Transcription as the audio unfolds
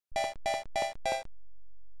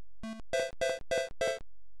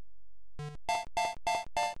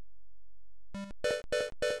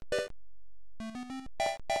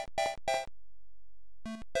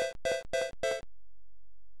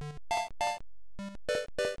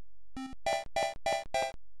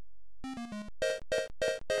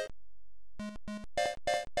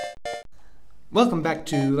Welcome back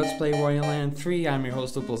to Let's Play Wario Land 3. I'm your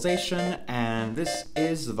host, Localization, and this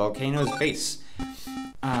is the volcano's base.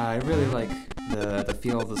 I really like the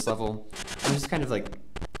feel of this level. It's just kind of like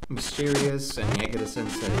mysterious, and you get a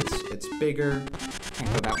sense that it's bigger.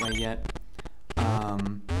 Can't go that way yet.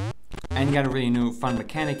 And you got a really new fun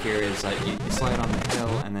mechanic here is that you slide on the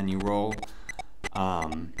hill and then you roll.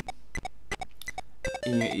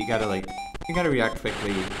 You gotta react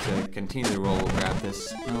quickly to continue to roll. Grab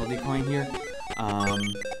this melody coin here.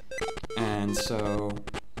 And so,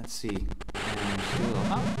 let's see. And just do a little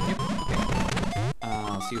hop. Yep, okay.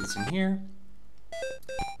 Let's see what's in here.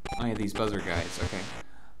 Oh yeah, these buzzer guys, okay.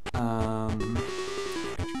 Yeah,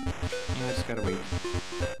 just gotta wait.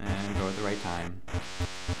 And go at the right time.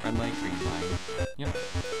 Red light, green light. Yep,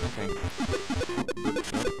 okay.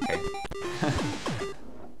 Okay.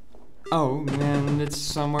 Oh, and it's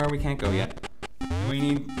somewhere we can't go yet. We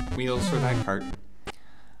need wheels for that cart.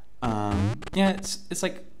 Yeah, it's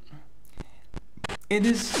like, it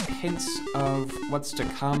is hints of what's to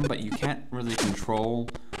come, but you can't really control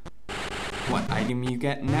what item you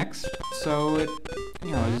get next. So it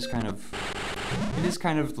just kind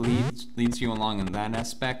of leads you along in that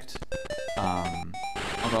aspect.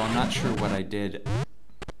 Although I'm not sure what I did.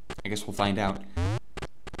 I guess we'll find out.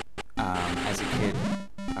 As a kid,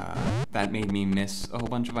 that made me miss a whole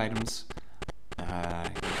bunch of items.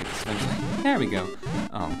 Get this eventually. There we go.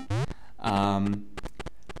 Oh.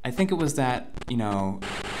 I think it was that,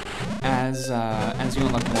 as you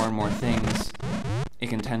unlock more and more things, it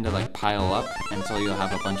can tend to like pile up until you'll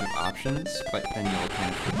have a bunch of options, but then you'll kind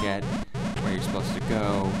of forget where you're supposed to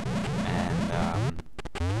go, and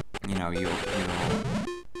you'll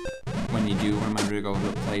when you do remember to go to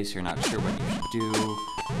a place, you're not sure what you should do,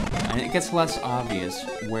 and it gets less obvious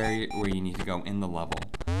where you need to go in the level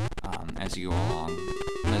as you go along,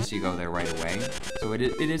 unless you go there right away. So it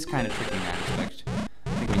is kind of tricky in that aspect. I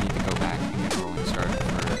think we need to go back and get a rolling start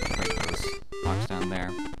for like those blocks down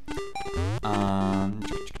there.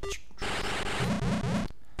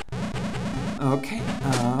 Okay.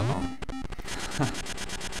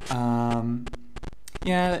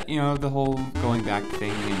 Yeah, the whole going back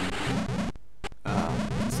thing, and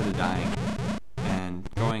instead of dying and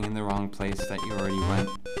going in the wrong place that you already went,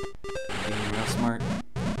 being real smart.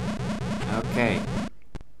 Okay.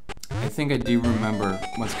 I think I do remember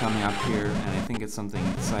what's coming up here, and I think it's something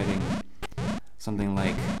exciting. Something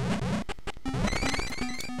like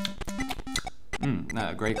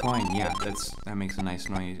a gray coin. Yeah, that makes a nice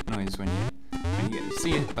noise when you get to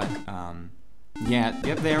see it. But yeah,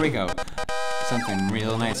 yep, there we go. Something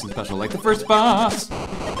real nice and special, like the first boss.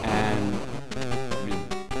 And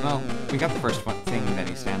well, we got the first thing that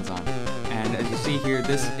he stands on. And as you see here,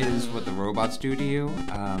 this is what the robots do to you.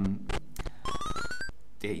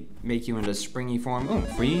 They make you into springy form. Oh,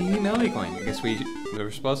 free melody coin. I guess we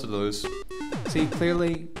were supposed to lose. See,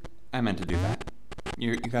 clearly, I meant to do that.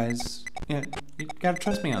 You guys, yeah, you gotta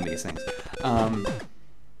trust me on these things.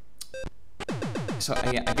 So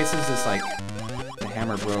yeah, I guess this is like the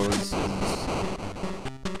Hammer Bros'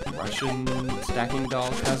 Russian stacking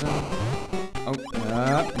doll cousin. Oh,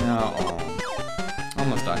 no,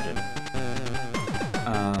 almost dodged it.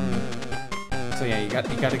 So yeah, you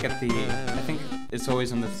gotta get the, I think it's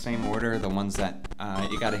always in the same order, the ones that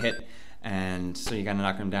you gotta hit, and so you gotta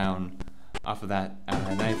knock him down off of that,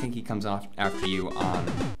 and then I think he comes off after you on,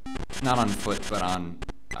 not on foot, but on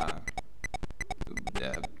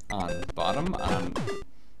bottom, on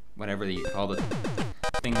whatever you call the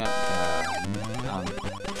thing that,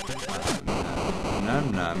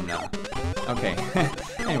 no. Okay,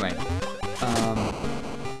 anyway,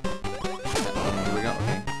 here we go,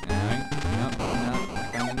 okay.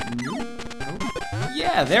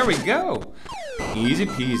 Yeah, there we go! Easy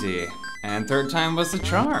peasy. And third time was the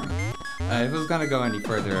charm. If it was gonna go any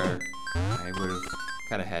further, I would have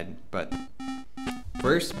cut ahead, but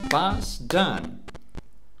first boss done.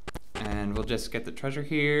 And we'll just get the treasure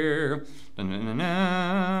here.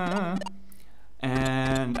 Da-na-na-na.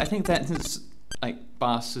 And I think that since like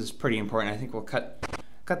boss is pretty important, I think we'll cut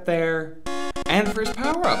there. And first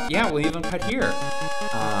power up. Yeah, we'll even cut here.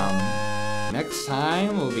 Next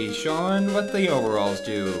time, we'll be showing what the overalls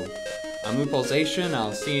do. I'm Localization.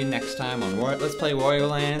 I'll see you next time on Let's Play Wario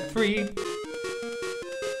Land 3.